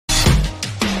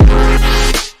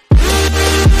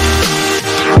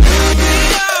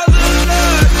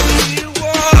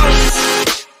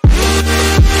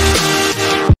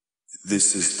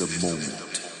This is the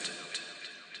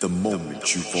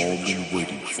moment you've all been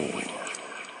waiting for.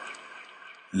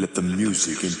 Let the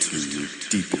music into your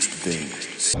deepest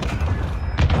veins.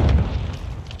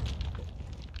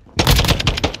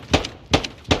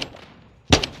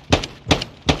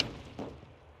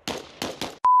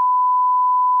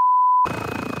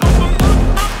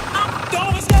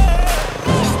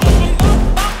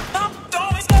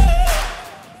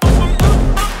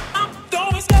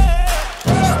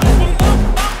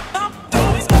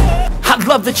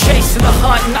 Love the chase and the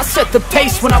hunt, and I set the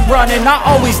pace when I'm running. I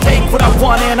always take what I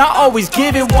want and I always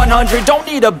give it 100. Don't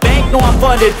need a bank, no I'm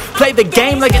funded. Play the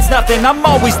game like it's nothing. I'm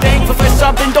always thankful for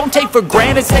something. Don't take for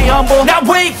granted, stay humble. Now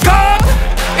wake up!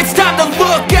 It's time to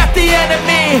look at the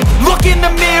enemy. Look in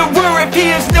the mirror if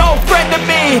he is no friend to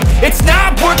me. It's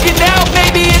not working out,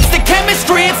 maybe it's the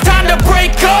chemistry. It's time to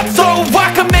break up so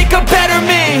I can make a better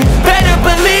me. Better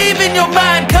believe in your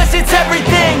mind, cause it's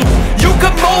everything. You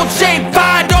can mold, shape,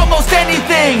 find almost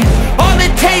anything. All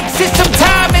it takes is some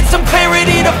time and some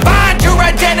clarity to find your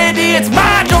identity. It's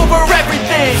mind over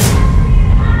everything.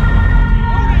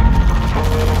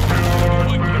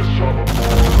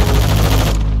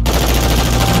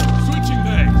 Switching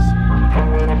legs.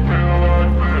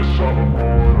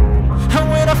 And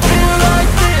when I feel like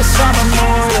this, I'm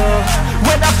immortal.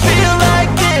 When I feel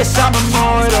like this, I'm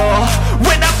immortal.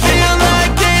 When I feel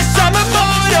like this, I'm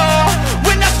immortal.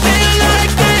 When I feel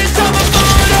like this, I'm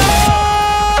immortal.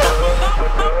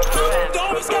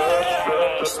 Don't be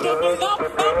scared. Stepping up.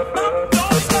 Don't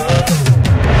be scared.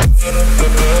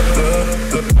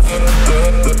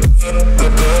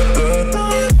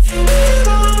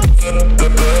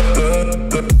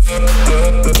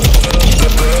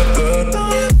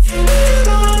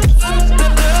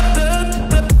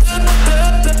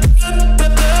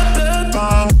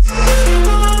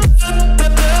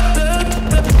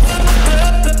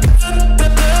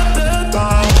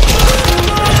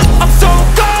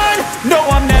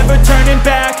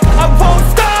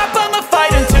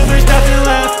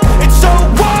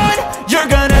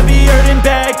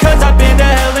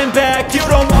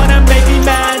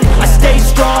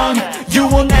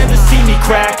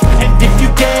 And if you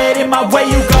get in my way,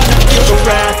 you gonna feel the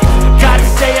wrath. Gotta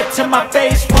say it to my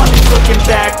face, one is looking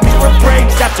back. Mirror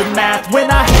breaks after math,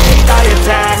 when I hate, I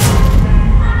attack.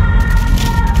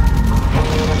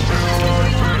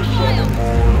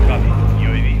 Copy.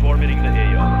 UAV orbiting the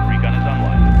AO. Recon is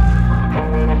online.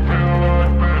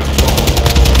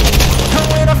 And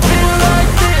when I feel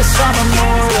like this, I'm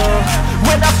immortal.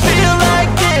 When I feel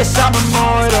like this, I'm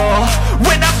immortal.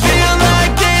 When I feel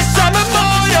like this, I'm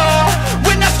immortal.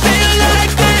 When I feel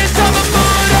like this, I'm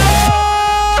immortal.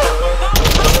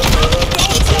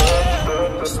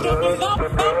 Stepping up.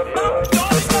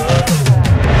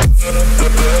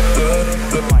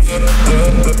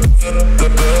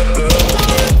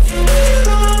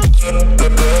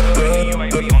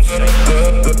 UAV on station.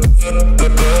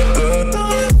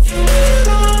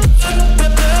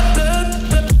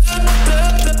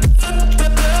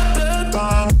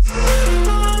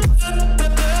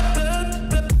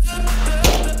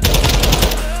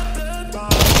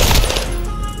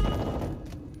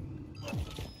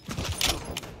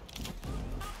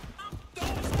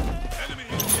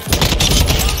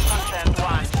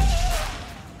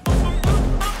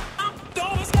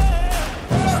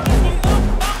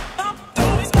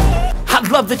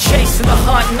 Love the chase and the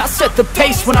hunt, and I set the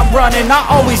pace when I'm running. I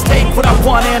always take what I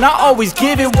want and I always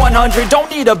give it 100.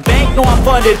 Don't need a bank, no I'm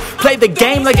funded. Play the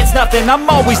game like it's nothing. I'm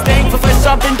always thankful for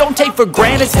something. Don't take for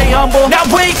granted, stay humble. Now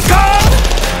wake up!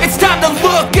 It's time to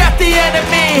look at the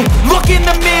enemy. Look in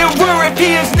the mirror if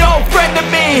he is no friend to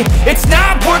me. It's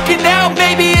not working out,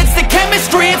 maybe it's the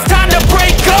chemistry. It's time to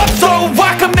break up so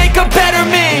I can make a better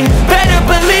me. Better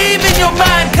believe in your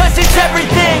mind, cause it's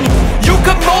everything. You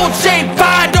can mold, shape,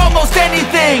 find almost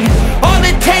anything. All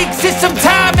it takes is some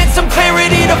time and some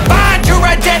clarity to find your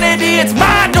identity. It's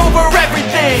mind over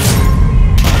everything.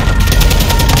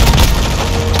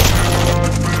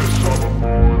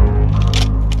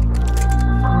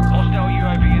 Hostile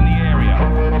UAV in the area.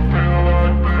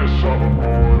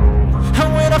 And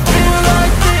when I feel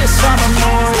like this, I'm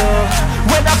immortal.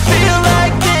 When I feel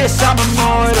like this, I'm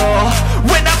immortal.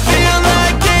 When I feel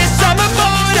like this, I'm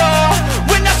immortal.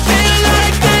 When I feel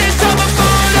like this, I'm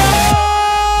immortal.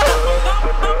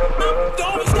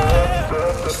 Don't be scared.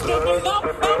 Stepping up.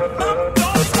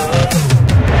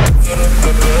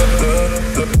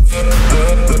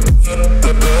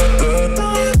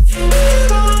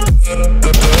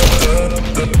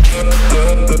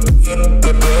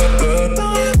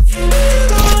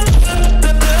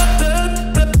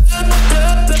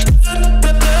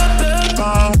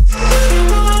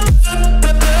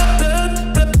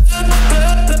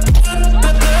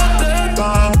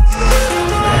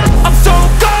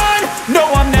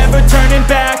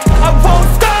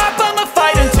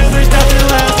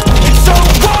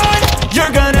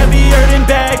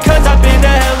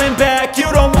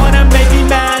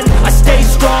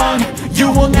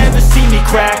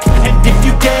 crack. And if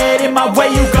you get in my way,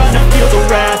 you gonna feel the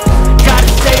wrath. Gotta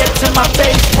say it to my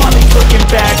face while he's looking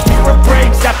back. Mirror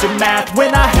breaks after math.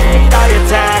 When I hate, I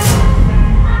attack.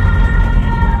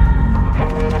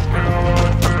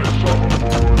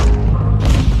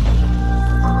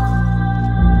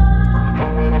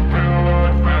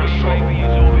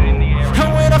 And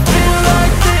when I feel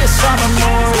like this, I'm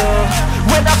immortal.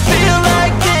 When I feel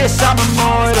like this, I'm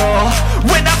immortal.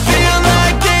 When I feel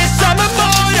like this, I'm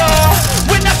immortal.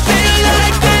 When I feel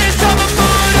like this, I'm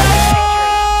immortal.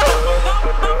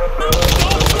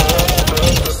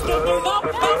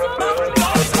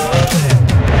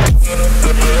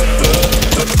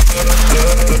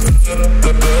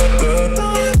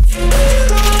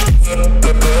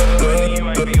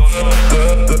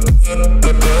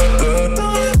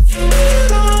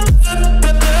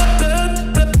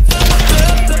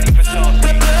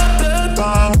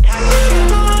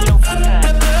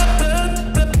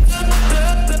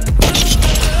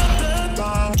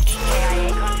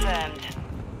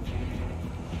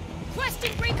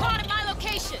 Requesting recon at my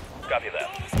location. Copy that.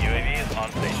 UAV is on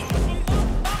station.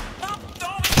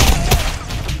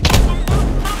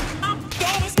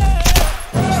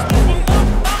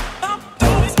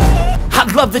 I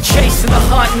love the chase and the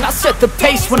hunt, and I set the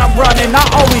pace when I'm running. I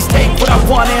always take what I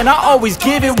want and I always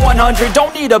give it 100.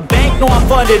 Don't need a bank, no I'm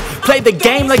funded. Play the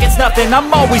game like it's nothing.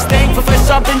 I'm always thankful for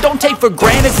something. Don't take for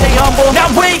granted, stay humble. Now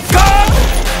wake up!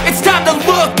 It's time to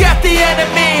look at the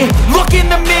enemy. Look in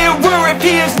the mirror if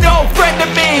he is no friend to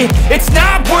me. It's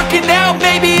not working out,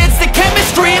 maybe it's the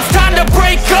chemistry. It's time to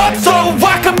break up so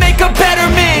I can make a better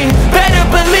me. Better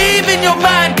believe in your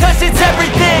mind, cause it's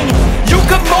everything. You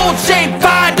can mold, shape,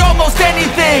 find almost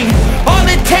anything. All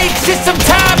it takes is some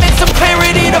time and some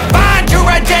clarity to find your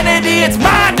identity. It's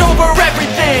mind over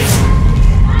everything.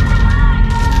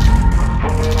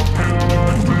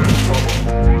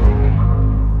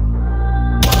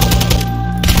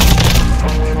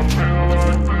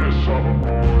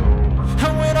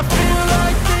 And when I feel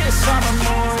like this, I'm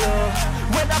immortal.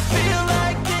 When I feel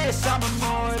like this, I'm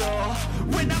immortal.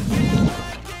 When I feel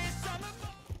like this, I'm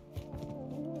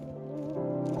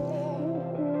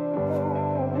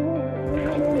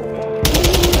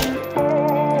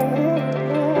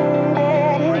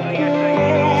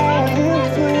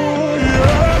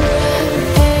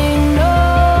Ain't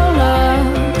no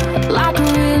love like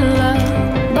real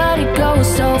love, but it goes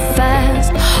so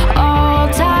fast. All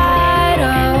tied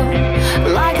up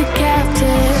like a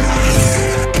captive.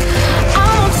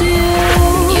 I'm to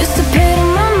you. Used to pay to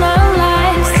my mind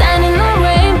life, standing on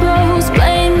rainbows,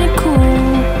 playing it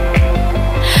cool.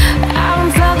 I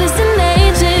haven't felt this in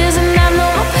ages, and I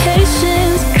know my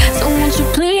patience. So won't you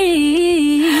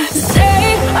please stay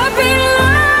a bit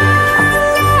longer?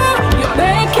 You're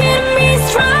making me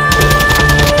stronger,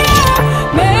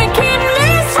 making me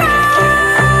stronger.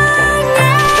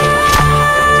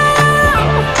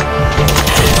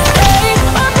 Stay a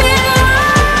bit longer.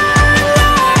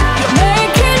 You're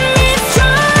making me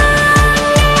stronger,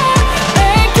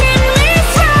 making me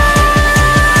stronger,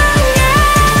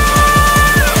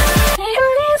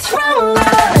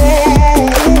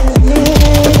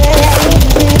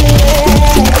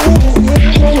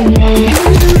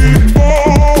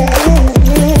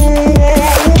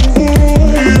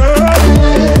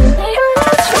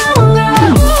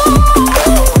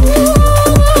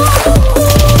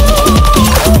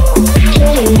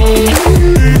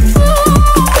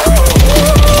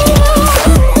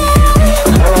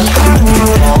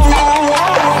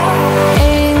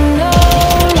 Ain't no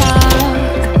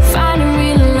luck finding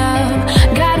real love.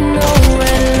 Gotta know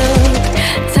where to look.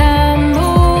 Time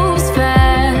moves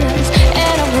fast,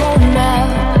 and I'm rolling up.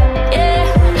 Yeah,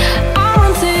 I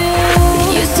run to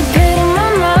you. Used to pay to my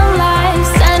mind life,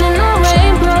 standing on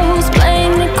rainbows,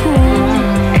 playing it cool.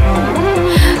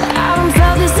 I haven't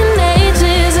felt this in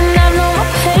ages, and I know my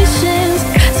patience.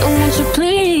 So won't you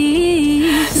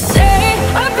please stay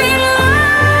a bit longer?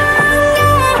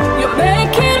 You're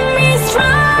making me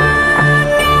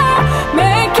stronger,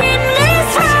 making me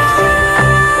stronger.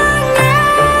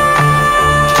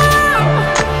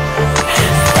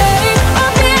 Stay a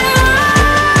bit longer.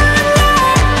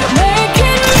 You're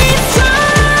making me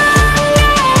stronger,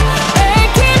 making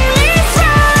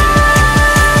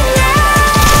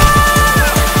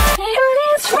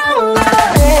me stronger,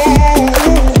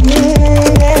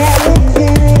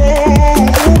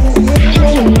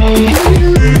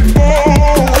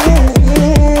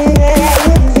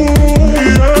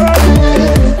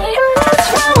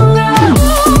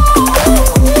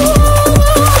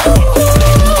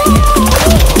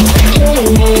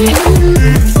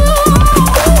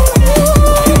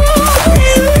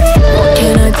 What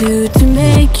can I do to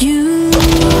make you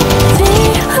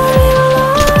The